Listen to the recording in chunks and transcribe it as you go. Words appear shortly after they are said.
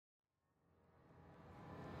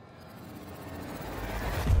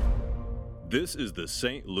This is the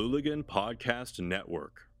St. Louligan Podcast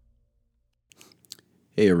Network.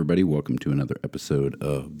 Hey everybody, welcome to another episode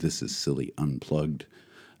of This Is Silly Unplugged.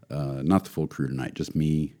 Not the full crew tonight, just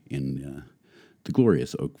me in the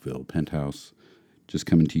glorious Oakville penthouse. Just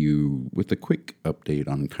coming to you with a quick update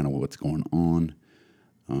on kind of what's going on.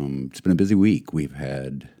 It's been a busy week. We've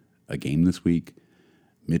had a game this week.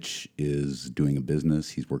 Mitch is doing a business.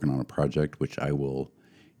 He's working on a project, which I will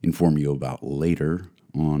inform you about later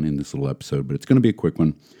on in this little episode, but it's going to be a quick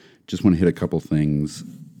one. Just want to hit a couple things.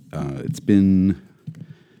 It's been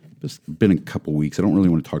a couple weeks. I don't really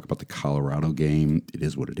want to talk about the Colorado game. It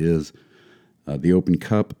is what it is. The Open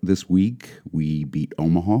Cup this week, we beat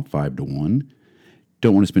Omaha 5-1.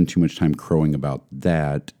 Don't want to spend too much time crowing about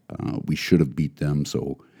that. We should have beat them.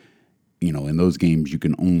 So, in those games, you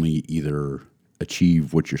can only either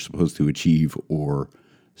achieve what you're supposed to achieve or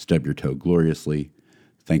stub your toe gloriously.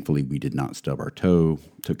 Thankfully, we did not stub our toe,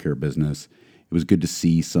 took care of business. It was good to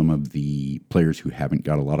see some of the players who haven't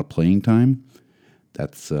got a lot of playing time.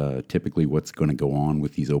 That's typically what's going to go on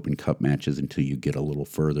with these Open Cup matches until you get a little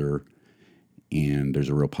further, and there's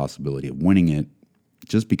a real possibility of winning it,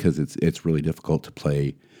 just because it's really difficult to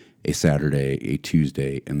play a Saturday, a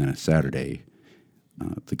Tuesday, and then a Saturday.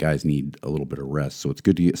 The guys need a little bit of rest, so it's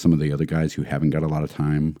good to get some of the other guys who haven't got a lot of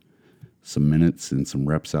time some minutes and some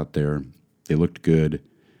reps out there. They looked good.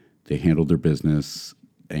 They handled their business,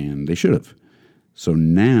 and they should have. So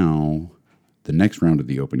now, the next round of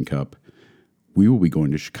the Open Cup, we will be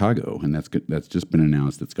going to Chicago, and that's good. That's just been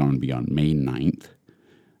announced. It's going to be on May 9th.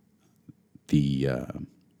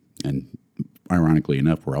 And ironically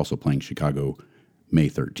enough, we're also playing Chicago May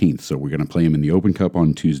 13th. So we're going to play them in the Open Cup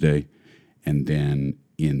on Tuesday, and then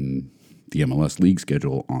in the MLS League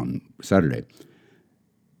schedule on Saturday.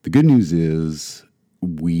 The good news is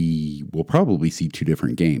we will probably see two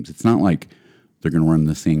different games. It's not like they're going to run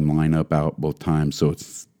the same lineup out both times. So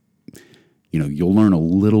it's, you'll learn a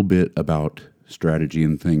little bit about strategy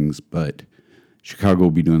and things, but Chicago will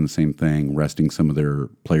be doing the same thing, resting some of their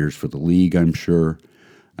players for the league, I'm sure,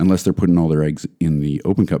 unless they're putting all their eggs in the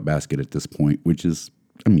Open Cup basket at this point, which is,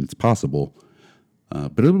 it's possible.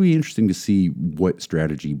 But it'll be interesting to see what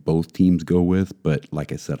strategy both teams go with. But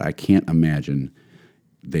like I said, I can't imagine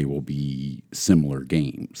they will be similar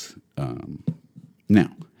games.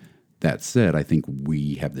 Now, that said, I think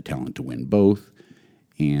we have the talent to win both.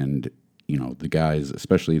 And, the guys,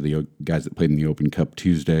 especially the guys that played in the Open Cup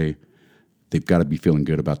Tuesday, they've got to be feeling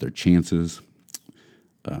good about their chances.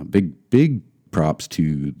 Big props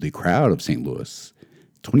to the crowd of St. Louis.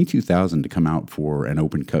 22,000 to come out for an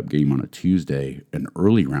Open Cup game on a Tuesday, an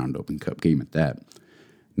early round Open Cup game at that.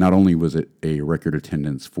 Not only was it a record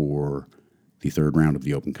attendance for the third round of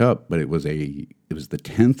the Open Cup, but it was the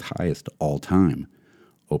 10th highest all-time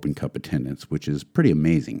Open Cup attendance, which is pretty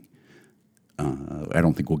amazing. I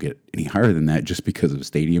don't think we'll get any higher than that just because of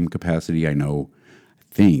stadium capacity. I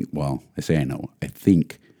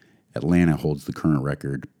think Atlanta holds the current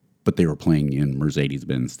record, but they were playing in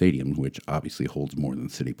Mercedes-Benz Stadium, which obviously holds more than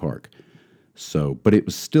City Park. So, but it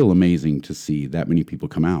was still amazing to see that many people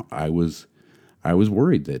come out. I was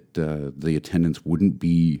worried that the attendance wouldn't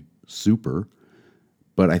be super,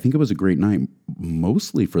 but I think it was a great night,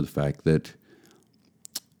 mostly for the fact that,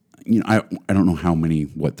 I don't know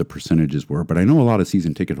what the percentages were, but I know a lot of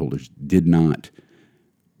season ticket holders did not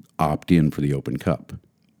opt in for the Open Cup.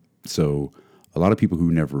 So a lot of people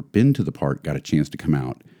who never been to the park got a chance to come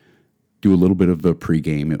out, do a little bit of a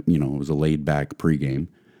pregame. It was a laid-back pregame,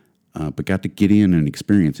 but got to get in and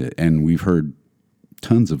experience it. And we've heard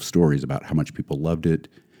tons of stories about how much people loved it,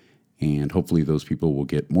 and hopefully those people will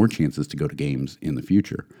get more chances to go to games in the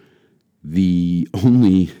future. The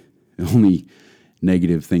only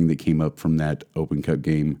negative thing that came up from that Open Cup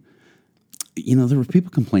game, there were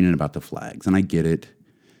people complaining about the flags, and I get it.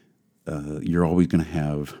 You're always going to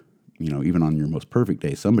have, even on your most perfect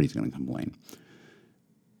day, somebody's going to complain.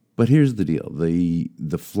 But here's the deal.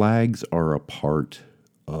 The flags are a part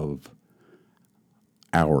of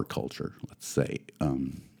our culture, let's say.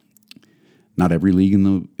 Not every league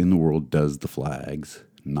in the world does the flags.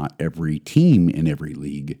 Not every team in every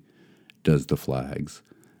league does the flags.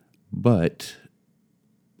 But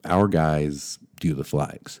our guys do the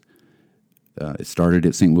flags. It started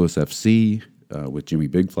at St. Louis FC with Jimmy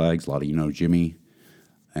Big Flags. A lot of you know Jimmy.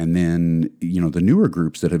 And then, the newer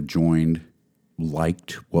groups that have joined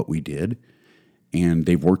liked what we did, and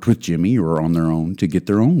they've worked with Jimmy or on their own to get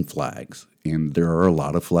their own flags. And there are a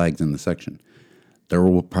lot of flags in the section. There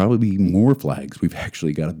will probably be more flags. We've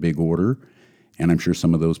actually got a big order, and I'm sure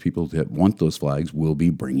some of those people that want those flags will be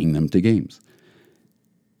bringing them to games.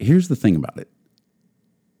 Here's the thing about it.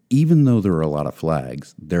 even though there are a lot of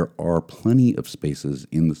flags, there are plenty of spaces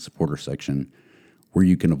in the supporter section where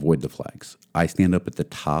you can avoid the flags. I stand up at the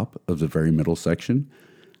top of the very middle section.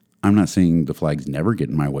 I'm not saying the flags never get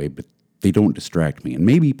in my way, but they don't distract me. And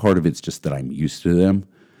maybe part of it's just that I'm used to them.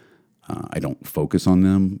 I don't focus on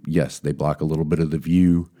them. Yes, they block a little bit of the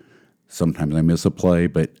view. Sometimes I miss a play,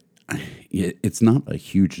 but it's not a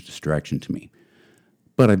huge distraction to me.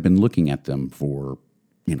 But I've been looking at them for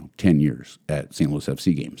 10 years at St. Louis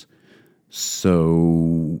FC games.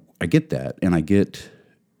 So I get that, and I get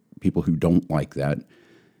people who don't like that.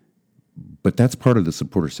 But that's part of the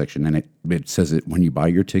supporter section, and it says it when you buy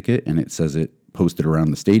your ticket, and it says it posted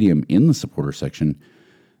around the stadium in the supporter section.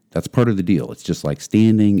 That's part of the deal. It's just like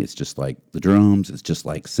standing. It's just like the drums. It's just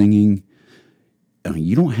like singing. I mean,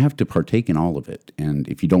 you don't have to partake in all of it. And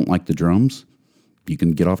if you don't like the drums, you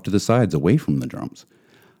can get off to the sides away from the drums.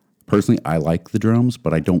 Personally, I like the drums,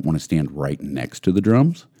 but I don't want to stand right next to the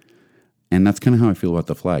drums. And that's kind of how I feel about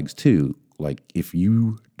the flags, too. Like, if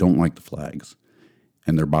you don't like the flags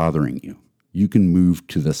and they're bothering you, you can move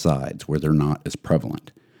to the sides where they're not as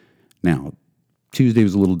prevalent. Now, Tuesday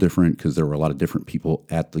was a little different because there were a lot of different people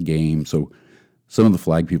at the game. So some of the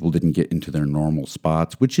flag people didn't get into their normal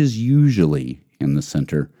spots, which is usually in the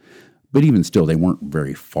center. But even still, they weren't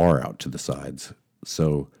very far out to the sides.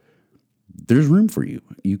 So there's room for you.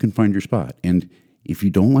 You can find your spot. And if you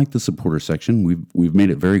don't like the supporter section, we've made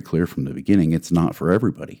it very clear from the beginning, it's not for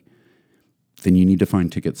everybody. Then you need to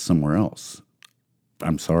find tickets somewhere else.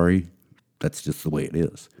 I'm sorry, that's just the way it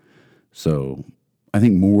is. So I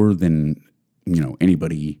think more than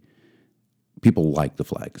anybody, people like the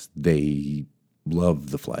flags. They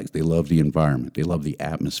love the flags. They love the environment. They love the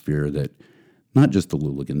atmosphere that not just the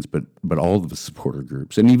Luligans, but all of the supporter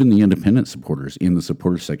groups and even the independent supporters in the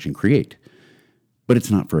supporter section create. But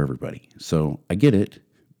it's not for everybody. So I get it,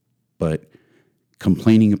 but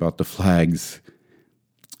complaining about the flags,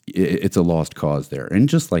 it's a lost cause there. And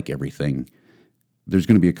just like everything, there's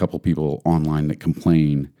going to be a couple people online that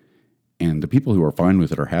complain, and the people who are fine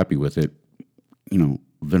with it are happy with it.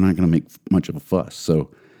 They're not going to make much of a fuss.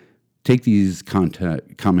 So take these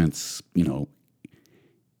comments,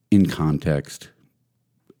 in context.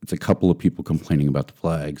 It's a couple of people complaining about the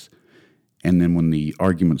flags. And then when the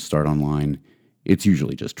arguments start online, it's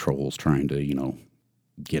usually just trolls trying to,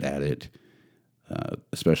 get at it,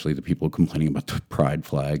 especially the people complaining about the pride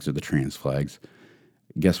flags or the trans flags.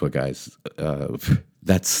 Guess what, guys?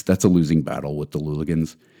 That's a losing battle with the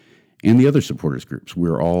Luligans and the other supporters groups.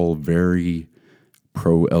 We're all very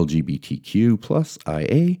pro-LGBTQ plus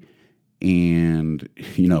IA, and,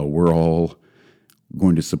 we're all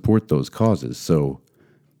going to support those causes. So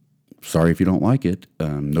sorry if you don't like it.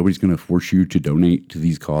 Nobody's going to force you to donate to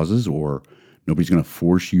these causes, or nobody's going to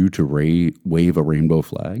force you to wave a rainbow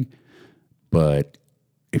flag. But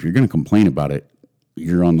if you're going to complain about it,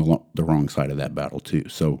 you're on the wrong side of that battle too.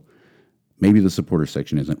 So maybe the supporter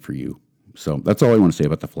section isn't for you. So that's all I want to say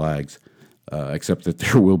about the flags, except that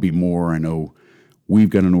there will be more. I know we've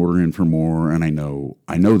got an order in for more, and I know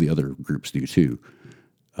the other groups do too.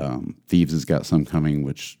 Thieves has got some coming,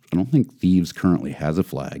 which I don't think Thieves currently has a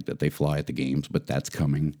flag that they fly at the games, but that's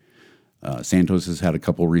coming. Santos has had a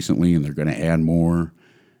couple recently, and they're going to add more.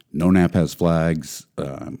 NoNap has flags.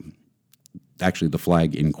 Actually, the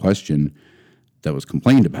flag in question that was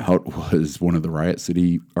complained about was one of the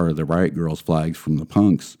Riot Girls flags from the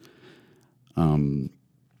Punks. And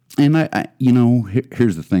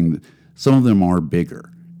here's the thing: some of them are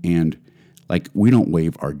bigger, and we don't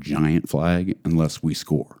wave our giant flag unless we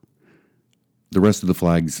score. The rest of the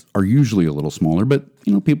flags are usually a little smaller, but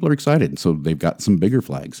people are excited, so they've got some bigger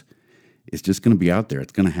flags. It's just going to be out there.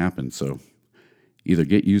 It's going to happen. So either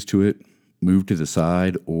get used to it, move to the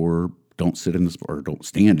side, or don't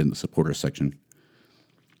stand in the supporter section.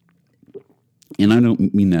 And I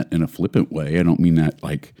don't mean that in a flippant way. I don't mean that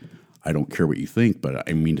like I don't care what you think, but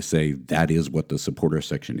I mean to say that is what the supporter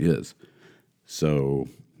section is. So,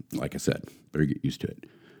 like I said, better get used to it.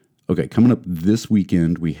 Okay, coming up this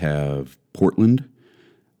weekend, we have Portland.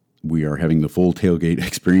 We are having the full tailgate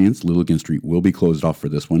experience. Luligan Street will be closed off for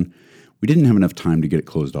this one. We didn't have enough time to get it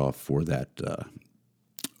closed off for that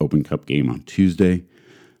Open Cup game on Tuesday,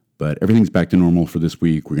 but everything's back to normal for this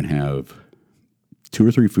week. We're going to have 2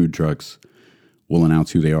 or 3 food trucks. We'll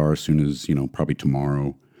announce who they are as soon as, probably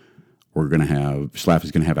tomorrow. We're going to have, Schlaff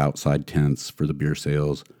is going to have outside tents for the beer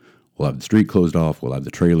sales. We'll have the street closed off. We'll have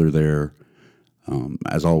the trailer there.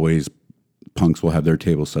 As always, Punks will have their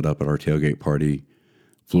table set up at our tailgate party.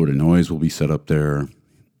 Florida Noise will be set up there,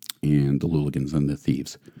 and the Luligans and the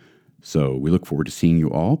Thieves. So we look forward to seeing you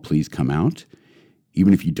all. Please come out.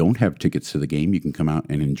 Even if you don't have tickets to the game, you can come out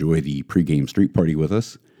and enjoy the pregame street party with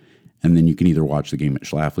us. And then you can either watch the game at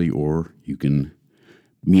Schlafly or you can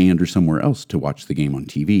meander somewhere else to watch the game on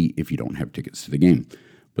TV if you don't have tickets to the game.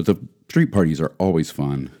 But the street parties are always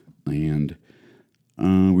fun, and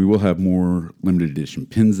we will have more limited edition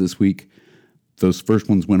pins this week. Those first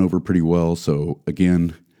ones went over pretty well, so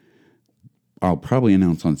again, I'll probably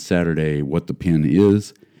announce on Saturday what the pin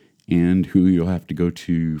is and who you'll have to go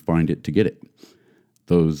to find it to get it.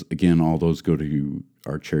 Those, again, all those go to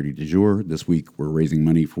our charity du jour. This week we're raising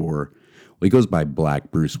money for, well, he goes by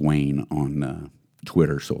Black Bruce Wayne on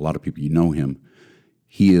Twitter, so a lot of people, you know him.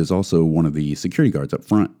 He is also one of the security guards up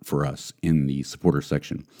front for us in the supporter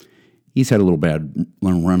section. He's had a little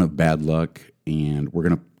run of bad luck, and we're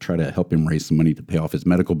going to try to help him raise some money to pay off his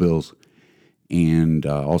medical bills and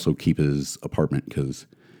also keep his apartment because,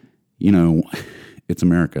 you know, it's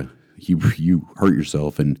America. You hurt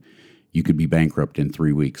yourself and you could be bankrupt in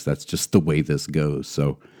 3 weeks. That's just the way this goes.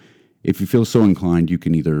 So if you feel so inclined, you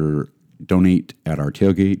can either donate at our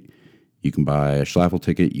tailgate, you can buy a Schlafly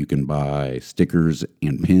ticket, you can buy stickers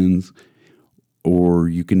and pins, or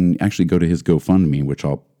you can actually go to his GoFundMe, which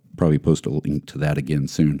I'll probably post a link to that again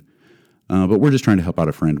soon. But we're just trying to help out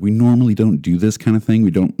a friend. We normally don't do this kind of thing.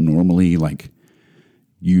 We don't normally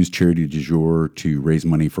use charity du jour to raise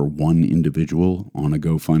money for one individual on a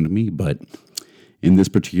GoFundMe, but in this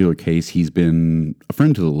particular case, he's been a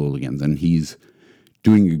friend to the Lilligans, and he's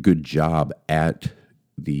doing a good job at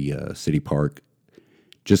the city park,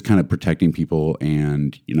 just kind of protecting people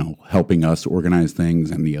and, you know, helping us organize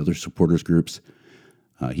things and the other supporters groups.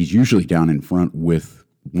 He's usually down in front with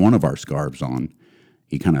one of our scarves on.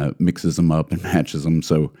 He kind of mixes them up and matches them.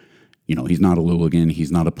 So, you know, he's not a Lilligan,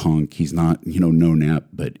 he's not a punk, he's not, no nap,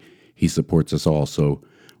 but he supports us all. So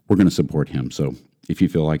we're going to support him. So if you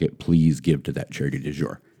feel like it, please give to that charity du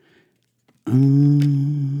jour. I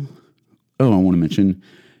want to mention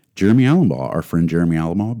Jeremy Allenbaugh, our friend Jeremy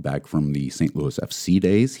Allenbaugh, back from the St. Louis FC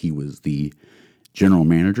days. He was the general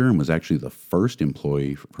manager and was actually the first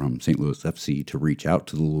employee from St. Louis FC to reach out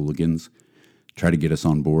to the Lilligans, try to get us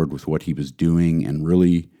on board with what he was doing, and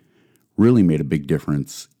really made a big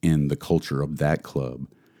difference in the culture of that club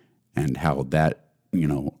and how that,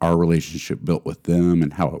 our relationship built with them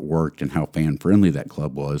and how it worked and how fan-friendly that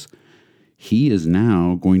club was. He is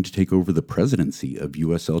now going to take over the presidency of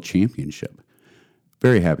USL Championship.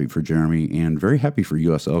 Very happy for Jeremy and very happy for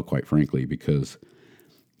USL, quite frankly, because,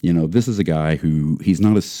 this is a guy who, he's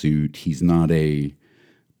not a suit, he's not a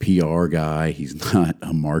PR guy, he's not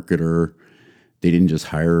a marketer. They didn't just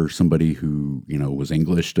hire somebody who, was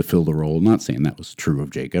English to fill the role. Not saying that was true of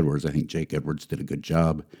Jake Edwards. I think Jake Edwards did a good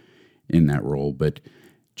job in that role. But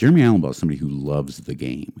Jeremy Allenbaugh is somebody who loves the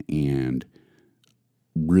game and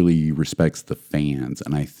really respects the fans.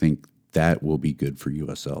 And I think that will be good for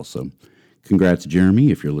USL. So congrats,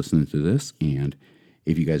 Jeremy, if you're listening to this. And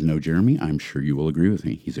if you guys know Jeremy, I'm sure you will agree with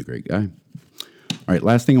me. He's a great guy. All right,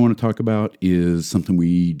 last thing I want to talk about is something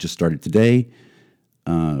we just started today.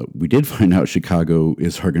 We did find out Chicago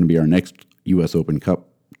is going to be our next U.S. Open Cup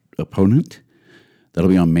opponent. That'll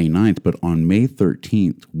be on May 9th, but on May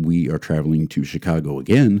 13th, we are traveling to Chicago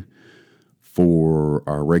again for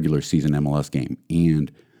our regular season MLS game.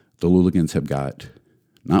 And the Lilligans have got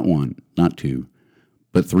not one, not two,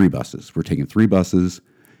 but 3 buses. We're taking 3 buses,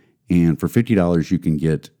 and for $50, you can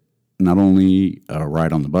get not only a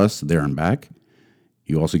ride on the bus there and back,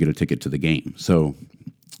 you also get a ticket to the game. So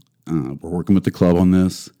we're working with the club on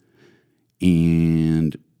this,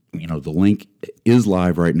 and, the link is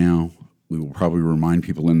live right now. We will probably remind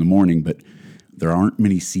people in the morning, but there aren't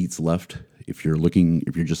many seats left. If you're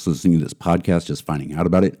just listening to this podcast, just finding out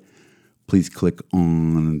about it, please click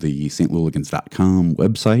on the stlilligans.com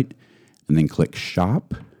website and then click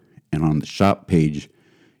shop. And on the shop page,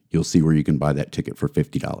 you'll see where you can buy that ticket for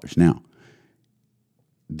 $50. Now,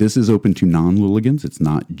 this is open to non-Lilligans. It's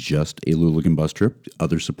not just a Lilligan bus trip.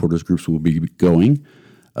 Other supporters groups will be going.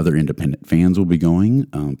 Other independent fans will be going.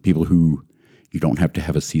 People who, you don't have to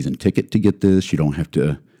have a season ticket to get this. You don't have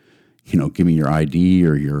to, give me your ID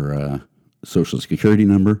or your social security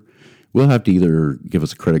number. We'll have to either give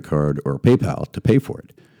us a credit card or PayPal to pay for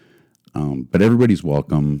it. But everybody's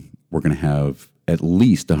welcome. We're going to have at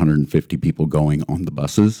least 150 people going on the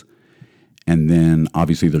buses. And then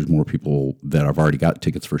obviously there's more people that have already got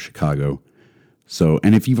tickets for Chicago. So,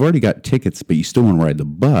 and if you've already got tickets, but you still want to ride the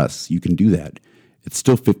bus, you can do that. It's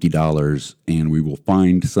still $50, and we will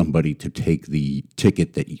find somebody to take the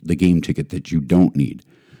game ticket that you don't need,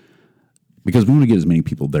 because we want to get as many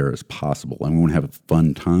people there as possible, and we want to have a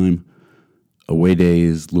fun time. Away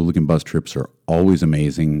days, Lilligan bus trips are always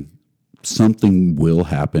amazing. Something will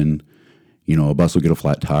happen. A bus will get a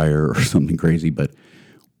flat tire or something crazy, but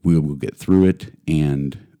we will get through it,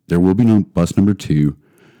 and There will be no bus number 2.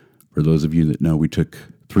 For those of you that know, we took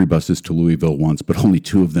 3 buses to Louisville once, but only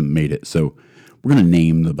 2 of them made it. So we're going to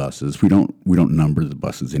name the buses. We don't number the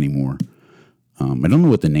buses anymore. I don't know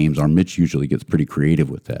what the names are. Mitch usually gets pretty creative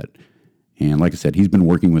with that. And like I said, he's been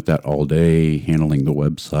working with that all day, handling the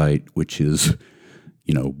website, which is,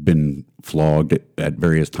 been flogged at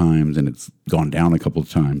various times, and it's gone down a couple of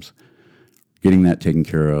times. Getting that taken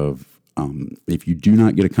care of. If you do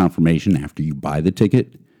not get a confirmation after you buy the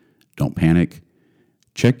ticket, don't panic.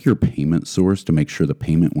 Check your payment source to make sure the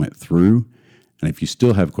payment went through. And if you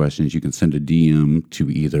still have questions, you can send a DM to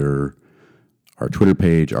either our Twitter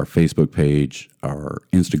page, our Facebook page, our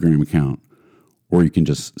Instagram account, or you can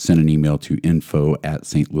just send an email to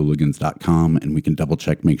info@stlouligans.com, and we can double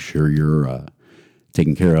check, make sure you're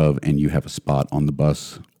taken care of and you have a spot on the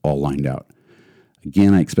bus all lined out.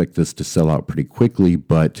 Again, I expect this to sell out pretty quickly,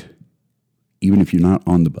 but even if you're not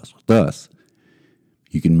on the bus with us,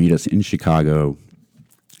 you can meet us in Chicago,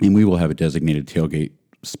 and we will have a designated tailgate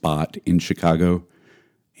spot in Chicago,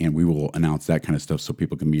 and we will announce that kind of stuff so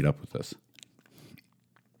people can meet up with us.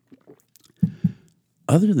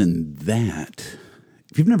 Other than that,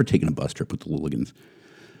 if you've never taken a bus trip with the Louligans,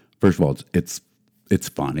 first of all, it's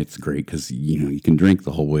fun. It's great because you can drink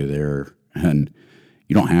the whole way there, and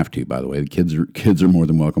you don't have to. By the way, the kids are more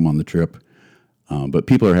than welcome on the trip. But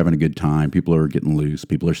people are having a good time. People are getting loose.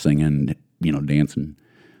 People are singing, dancing.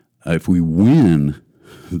 If we win,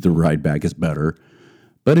 the ride back is better.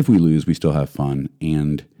 But if we lose, we still have fun.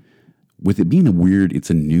 And with it being it's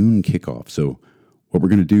a noon kickoff. So what we're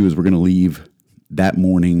going to do is we're going to leave that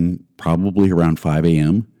morning, probably around 5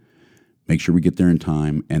 a.m., make sure we get there in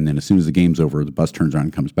time. And then as soon as the game's over, the bus turns around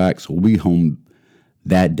and comes back. So we'll be home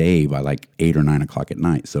that day by like 8 or 9 o'clock at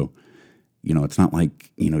night. So, it's not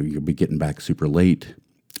like, you'll be getting back super late.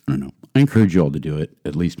 I don't know. I encourage you all to do it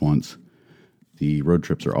at least once. The road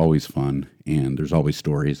trips are always fun, and there's always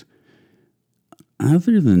stories.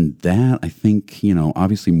 Other than that, I think,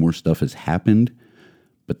 obviously more stuff has happened,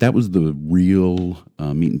 but that was the real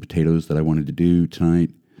meat and potatoes that I wanted to do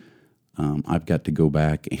tonight. I've got to go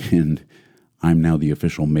back, and I'm now the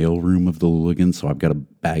official mailroom of the Louligans, so I've got to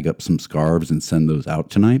bag up some scarves and send those out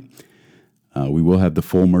tonight. We will have the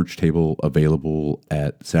full merch table available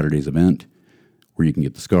at Saturday's event, where you can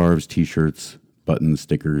get the scarves, t-shirts, buttons,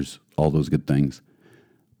 stickers, all those good things.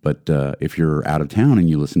 But if you're out of town and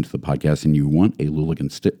you listen to the podcast and you want a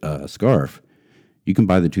Louligan scarf, you can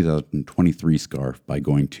buy the 2023 scarf by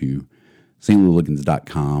going to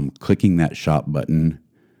stlouligans.com, clicking that shop button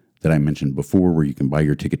that I mentioned before, where you can buy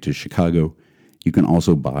your ticket to Chicago. You can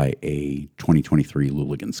also buy a 2023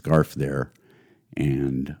 Louligan scarf there,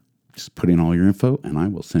 and just put in all your info, and I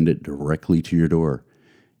will send it directly to your door,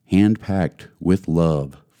 hand-packed with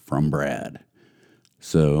love from Brad.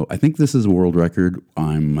 So I think this is a world record.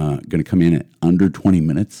 I'm going to come in at under 20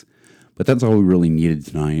 minutes, but that's all we really needed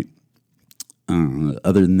tonight.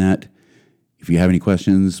 Other than that, if you have any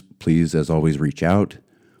questions, please, as always, reach out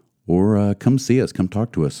or come see us. Come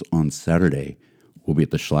talk to us on Saturday. We'll be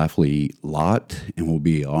at the Schlafly lot, and we'll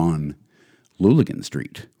be on Louligan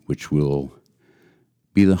Street, which will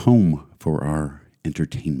be the home for our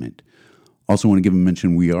entertainment. Also want to give a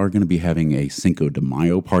mention, we are going to be having a Cinco de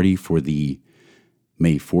Mayo party for the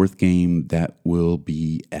May 4th game. That will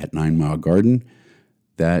be at 9 Mile Garden.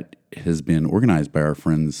 That has been organized by our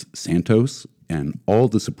friends Santos, and all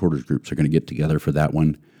the supporters groups are going to get together for that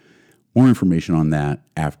one. More information on that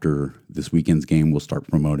after this weekend's game. We'll start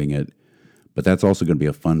promoting it. But that's also going to be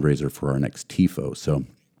a fundraiser for our next TIFO. So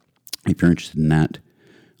if you're interested in that,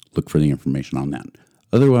 look for the information on that.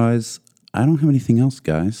 Otherwise, I don't have anything else,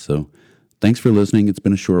 guys. So thanks for listening. It's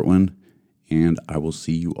been a short one, and I will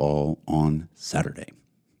see you all on Saturday.